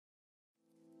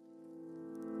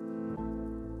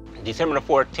December the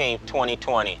 14th,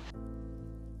 2020.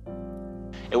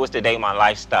 It was the day my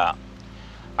life stopped.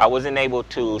 I wasn't able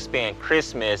to spend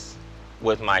Christmas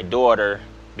with my daughter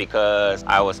because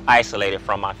I was isolated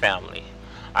from my family.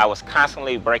 I was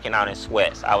constantly breaking out in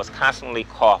sweats. I was constantly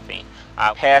coughing.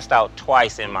 I passed out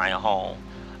twice in my home.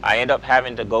 I ended up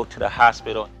having to go to the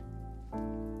hospital.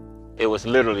 It was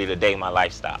literally the day my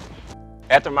life stopped.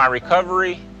 After my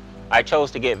recovery, I chose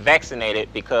to get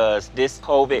vaccinated because this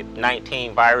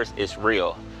COVID-19 virus is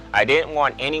real. I didn't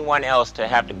want anyone else to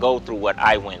have to go through what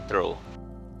I went through.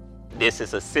 This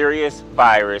is a serious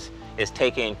virus. It's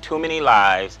taking too many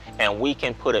lives, and we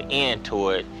can put an end to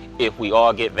it if we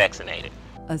all get vaccinated.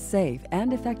 A safe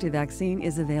and effective vaccine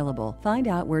is available. Find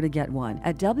out where to get one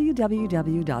at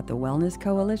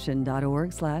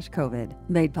www.thewellnesscoalition.org/COVID.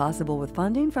 Made possible with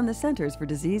funding from the Centers for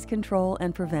Disease Control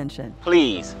and Prevention.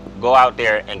 Please go out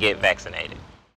there and get vaccinated.